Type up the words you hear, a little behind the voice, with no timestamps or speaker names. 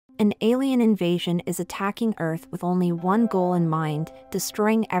An alien invasion is attacking Earth with only one goal in mind: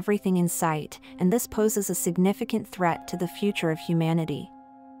 destroying everything in sight, and this poses a significant threat to the future of humanity.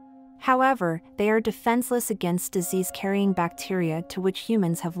 However, they are defenseless against disease-carrying bacteria to which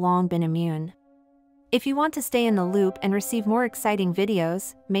humans have long been immune. If you want to stay in the loop and receive more exciting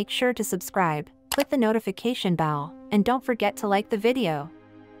videos, make sure to subscribe, click the notification bell, and don't forget to like the video.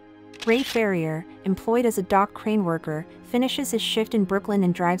 Ray Ferrier, employed as a dock crane worker, finishes his shift in Brooklyn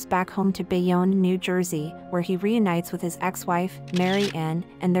and drives back home to Bayonne, New Jersey, where he reunites with his ex-wife, Mary Ann,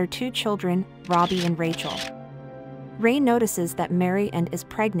 and their two children, Robbie and Rachel. Ray notices that Mary Ann is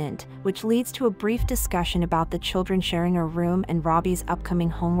pregnant, which leads to a brief discussion about the children sharing a room and Robbie's upcoming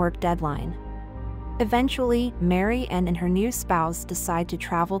homework deadline. Eventually, Mary Ann and her new spouse decide to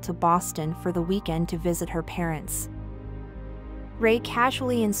travel to Boston for the weekend to visit her parents. Ray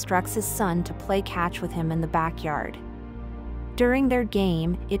casually instructs his son to play catch with him in the backyard. During their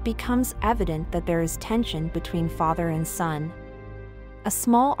game, it becomes evident that there is tension between father and son. A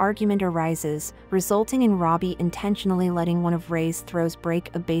small argument arises, resulting in Robbie intentionally letting one of Ray's throws break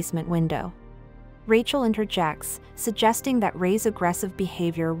a basement window. Rachel interjects, suggesting that Ray's aggressive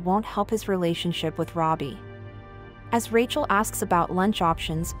behavior won't help his relationship with Robbie. As Rachel asks about lunch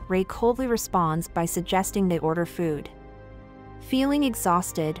options, Ray coldly responds by suggesting they order food. Feeling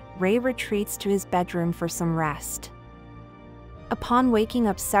exhausted, Ray retreats to his bedroom for some rest. Upon waking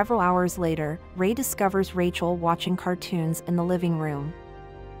up several hours later, Ray discovers Rachel watching cartoons in the living room.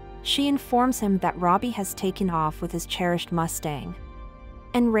 She informs him that Robbie has taken off with his cherished Mustang.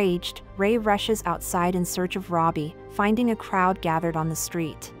 Enraged, Ray rushes outside in search of Robbie, finding a crowd gathered on the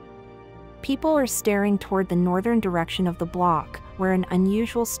street. People are staring toward the northern direction of the block, where an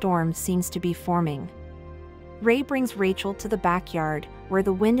unusual storm seems to be forming. Ray brings Rachel to the backyard, where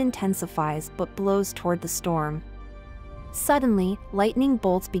the wind intensifies but blows toward the storm. Suddenly, lightning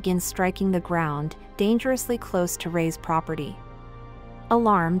bolts begin striking the ground, dangerously close to Ray's property.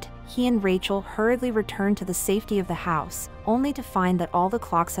 Alarmed, he and Rachel hurriedly return to the safety of the house, only to find that all the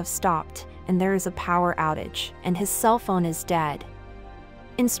clocks have stopped, and there is a power outage, and his cell phone is dead.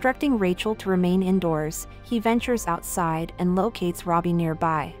 Instructing Rachel to remain indoors, he ventures outside and locates Robbie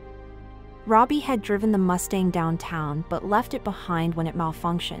nearby. Robbie had driven the Mustang downtown but left it behind when it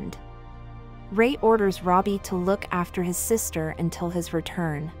malfunctioned. Ray orders Robbie to look after his sister until his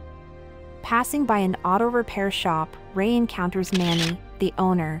return. Passing by an auto repair shop, Ray encounters Manny, the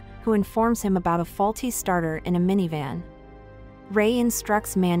owner, who informs him about a faulty starter in a minivan. Ray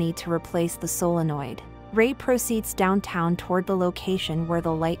instructs Manny to replace the solenoid. Ray proceeds downtown toward the location where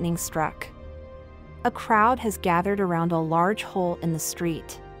the lightning struck. A crowd has gathered around a large hole in the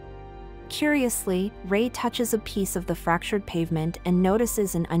street. Curiously, Ray touches a piece of the fractured pavement and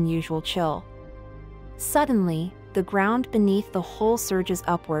notices an unusual chill. Suddenly, the ground beneath the hole surges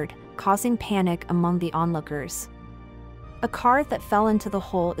upward, causing panic among the onlookers. A car that fell into the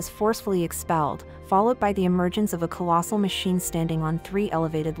hole is forcefully expelled, followed by the emergence of a colossal machine standing on 3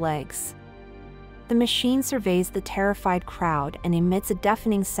 elevated legs. The machine surveys the terrified crowd and emits a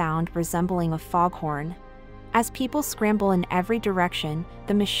deafening sound resembling a foghorn. As people scramble in every direction,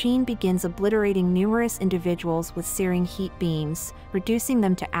 the machine begins obliterating numerous individuals with searing heat beams, reducing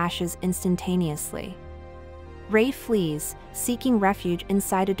them to ashes instantaneously. Ray flees, seeking refuge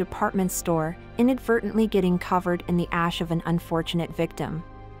inside a department store, inadvertently getting covered in the ash of an unfortunate victim.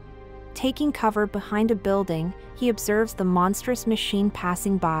 Taking cover behind a building, he observes the monstrous machine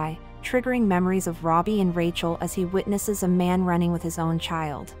passing by, triggering memories of Robbie and Rachel as he witnesses a man running with his own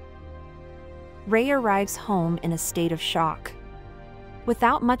child. Ray arrives home in a state of shock.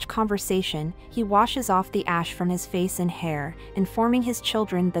 Without much conversation, he washes off the ash from his face and hair, informing his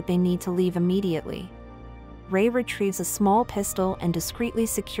children that they need to leave immediately. Ray retrieves a small pistol and discreetly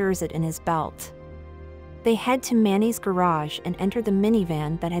secures it in his belt. They head to Manny's garage and enter the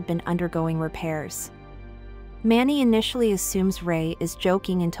minivan that had been undergoing repairs. Manny initially assumes Ray is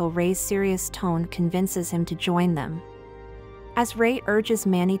joking until Ray's serious tone convinces him to join them. As Ray urges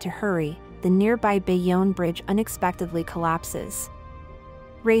Manny to hurry, the nearby Bayonne Bridge unexpectedly collapses.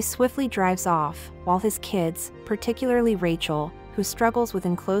 Ray swiftly drives off, while his kids, particularly Rachel, who struggles with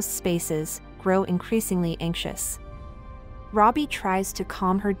enclosed spaces, grow increasingly anxious. Robbie tries to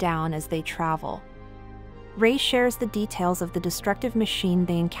calm her down as they travel. Ray shares the details of the destructive machine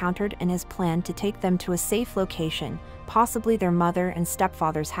they encountered and his plan to take them to a safe location, possibly their mother and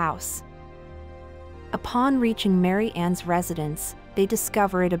stepfather's house. Upon reaching Mary Ann's residence, they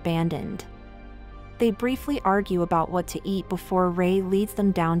discover it abandoned. They briefly argue about what to eat before Ray leads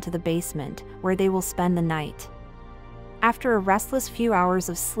them down to the basement, where they will spend the night. After a restless few hours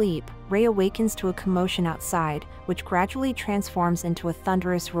of sleep, Ray awakens to a commotion outside, which gradually transforms into a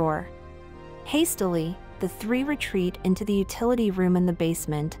thunderous roar. Hastily, the three retreat into the utility room in the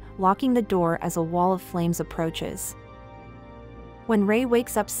basement, locking the door as a wall of flames approaches. When Ray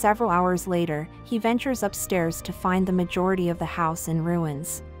wakes up several hours later, he ventures upstairs to find the majority of the house in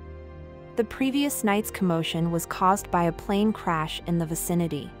ruins. The previous night's commotion was caused by a plane crash in the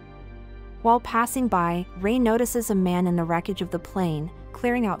vicinity. While passing by, Ray notices a man in the wreckage of the plane,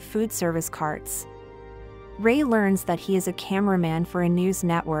 clearing out food service carts. Ray learns that he is a cameraman for a news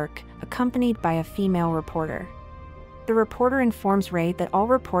network, accompanied by a female reporter. The reporter informs Ray that all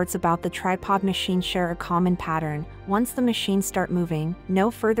reports about the tripod machine share a common pattern. Once the machines start moving, no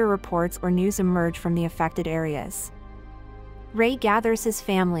further reports or news emerge from the affected areas. Ray gathers his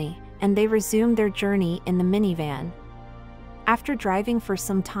family, and they resume their journey in the minivan. After driving for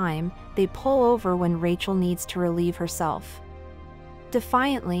some time, they pull over when Rachel needs to relieve herself.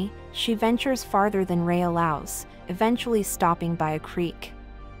 Defiantly, she ventures farther than Ray allows, eventually stopping by a creek.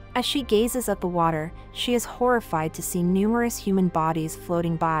 As she gazes at the water, she is horrified to see numerous human bodies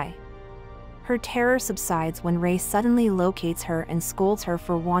floating by. Her terror subsides when Ray suddenly locates her and scolds her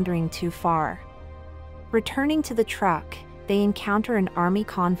for wandering too far. Returning to the truck, they encounter an army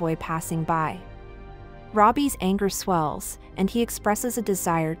convoy passing by. Robbie's anger swells, and he expresses a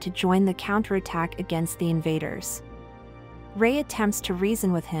desire to join the counterattack against the invaders. Ray attempts to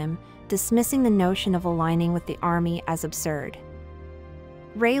reason with him, dismissing the notion of aligning with the army as absurd.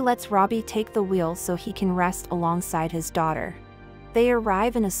 Ray lets Robbie take the wheel so he can rest alongside his daughter. They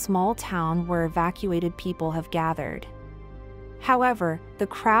arrive in a small town where evacuated people have gathered. However, the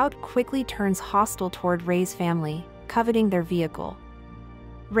crowd quickly turns hostile toward Ray's family, coveting their vehicle.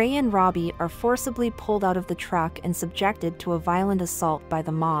 Ray and Robbie are forcibly pulled out of the truck and subjected to a violent assault by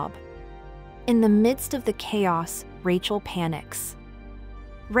the mob. In the midst of the chaos, Rachel panics.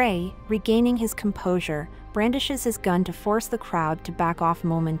 Ray, regaining his composure, brandishes his gun to force the crowd to back off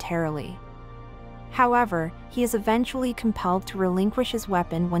momentarily. However, he is eventually compelled to relinquish his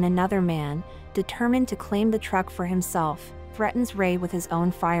weapon when another man, determined to claim the truck for himself, threatens Ray with his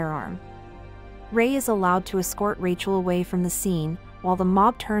own firearm. Ray is allowed to escort Rachel away from the scene, while the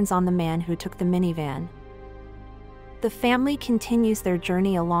mob turns on the man who took the minivan. The family continues their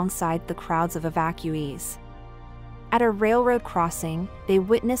journey alongside the crowds of evacuees. At a railroad crossing, they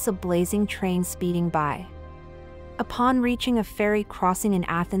witness a blazing train speeding by. Upon reaching a ferry crossing in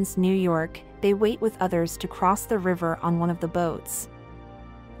Athens, New York, they wait with others to cross the river on one of the boats.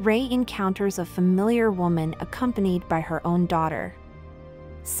 Ray encounters a familiar woman accompanied by her own daughter.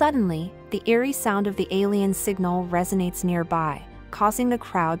 Suddenly, the eerie sound of the alien signal resonates nearby, causing the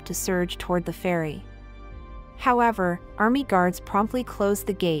crowd to surge toward the ferry. However, army guards promptly close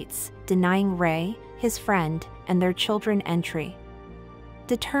the gates, denying Ray, his friend, and their children entry.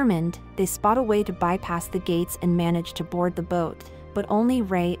 Determined, they spot a way to bypass the gates and manage to board the boat, but only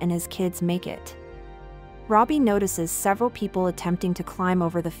Ray and his kids make it. Robbie notices several people attempting to climb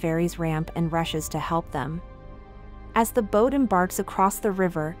over the ferry's ramp and rushes to help them. As the boat embarks across the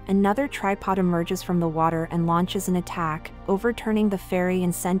river, another tripod emerges from the water and launches an attack, overturning the ferry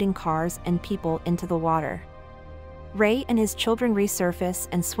and sending cars and people into the water. Ray and his children resurface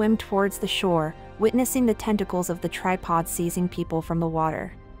and swim towards the shore, witnessing the tentacles of the tripod seizing people from the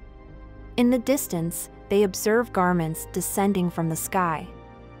water. In the distance, they observe garments descending from the sky.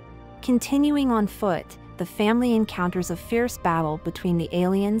 Continuing on foot, the family encounters a fierce battle between the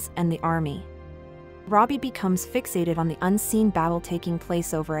aliens and the army. Robbie becomes fixated on the unseen battle taking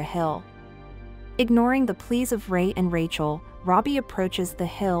place over a hill. Ignoring the pleas of Ray and Rachel, Robbie approaches the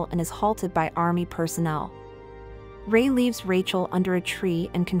hill and is halted by army personnel. Ray leaves Rachel under a tree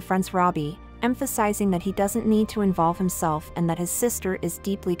and confronts Robbie, emphasizing that he doesn't need to involve himself and that his sister is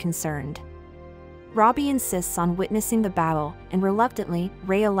deeply concerned. Robbie insists on witnessing the battle, and reluctantly,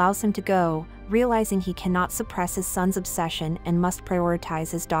 Ray allows him to go, realizing he cannot suppress his son's obsession and must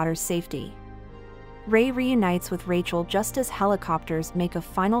prioritize his daughter's safety. Ray reunites with Rachel just as helicopters make a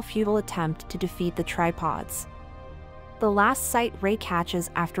final futile attempt to defeat the tripods. The last sight Ray catches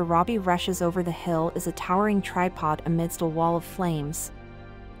after Robbie rushes over the hill is a towering tripod amidst a wall of flames.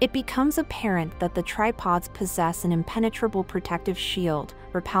 It becomes apparent that the tripods possess an impenetrable protective shield,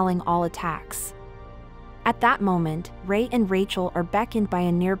 repelling all attacks. At that moment, Ray and Rachel are beckoned by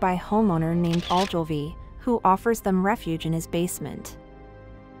a nearby homeowner named Ogilvy, who offers them refuge in his basement.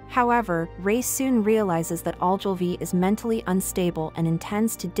 However, Ray soon realizes that Ogilvy is mentally unstable and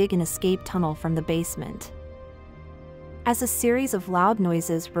intends to dig an escape tunnel from the basement. As a series of loud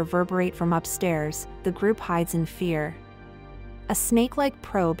noises reverberate from upstairs, the group hides in fear. A snake-like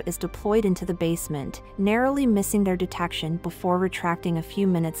probe is deployed into the basement, narrowly missing their detection before retracting a few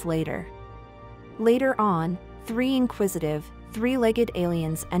minutes later. Later on, 3 inquisitive, 3-legged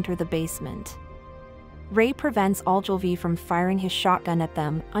aliens enter the basement. Ray prevents Ogilvy from firing his shotgun at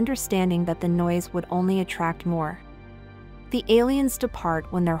them, understanding that the noise would only attract more. The aliens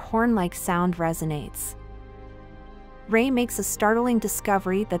depart when their horn-like sound resonates. Ray makes a startling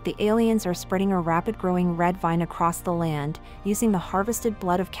discovery that the aliens are spreading a rapid-growing red vine across the land, using the harvested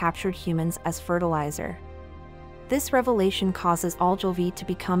blood of captured humans as fertilizer. This revelation causes Ogilvy to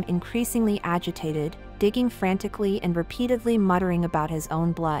become increasingly agitated, digging frantically and repeatedly muttering about his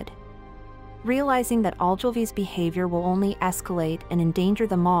own blood. Realizing that Ogilvy's behavior will only escalate and endanger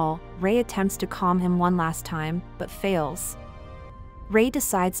them all, Ray attempts to calm him one last time, but fails. Ray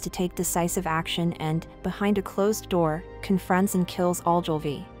decides to take decisive action and, behind a closed door, confronts and kills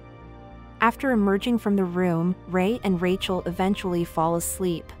Ogilvy. After emerging from the room, Ray and Rachel eventually fall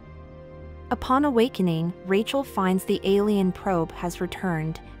asleep. Upon awakening, Rachel finds the alien probe has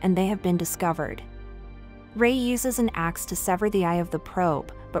returned, and they have been discovered. Ray uses an axe to sever the eye of the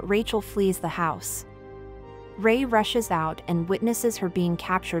probe, but Rachel flees the house. Ray rushes out and witnesses her being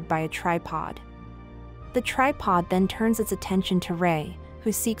captured by a tripod. The tripod then turns its attention to Ray,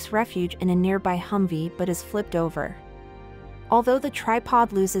 who seeks refuge in a nearby Humvee but is flipped over. Although the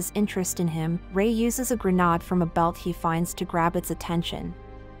tripod loses interest in him, Ray uses a grenade from a belt he finds to grab its attention.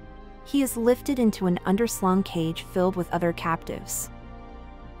 He is lifted into an underslung cage filled with other captives.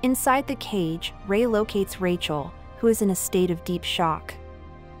 Inside the cage, Ray locates Rachel, who is in a state of deep shock.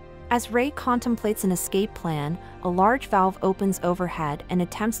 As Ray contemplates an escape plan, a large valve opens overhead and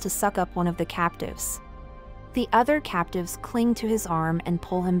attempts to suck up one of the captives. The other captives cling to his arm and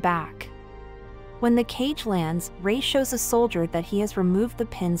pull him back. When the cage lands, Ray shows a soldier that he has removed the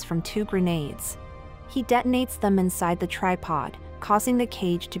pins from 2 grenades. He detonates them inside the tripod, causing the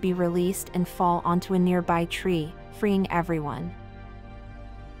cage to be released and fall onto a nearby tree, freeing everyone.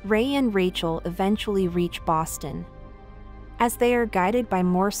 Ray and Rachel eventually reach Boston. As they are guided by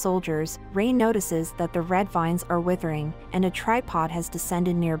more soldiers, Ray notices that the red vines are withering and a tripod has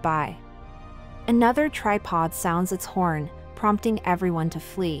descended nearby. Another tripod sounds its horn, prompting everyone to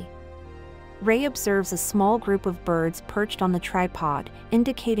flee. Ray observes a small group of birds perched on the tripod,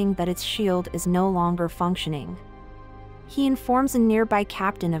 indicating that its shield is no longer functioning. He informs a nearby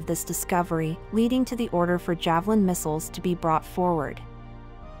captain of this discovery, leading to the order for javelin missiles to be brought forward.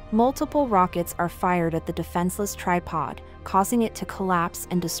 Multiple rockets are fired at the defenseless tripod, causing it to collapse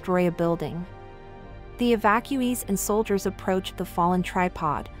and destroy a building. The evacuees and soldiers approach the fallen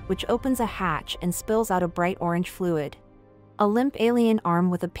tripod, which opens a hatch and spills out a bright orange fluid. A limp alien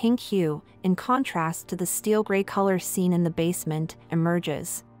arm with a pink hue, in contrast to the steel-gray color seen in the basement,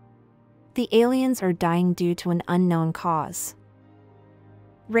 emerges. The aliens are dying due to an unknown cause.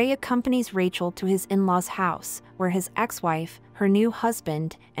 Ray accompanies Rachel to his in-laws' house, where his ex-wife, her new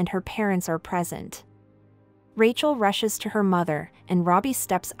husband, and her parents are present. Rachel rushes to her mother, and Robbie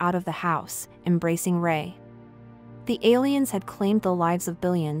steps out of the house, embracing Ray. The aliens had claimed the lives of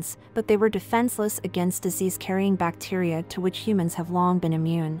billions, but they were defenseless against disease-carrying bacteria to which humans have long been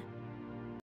immune.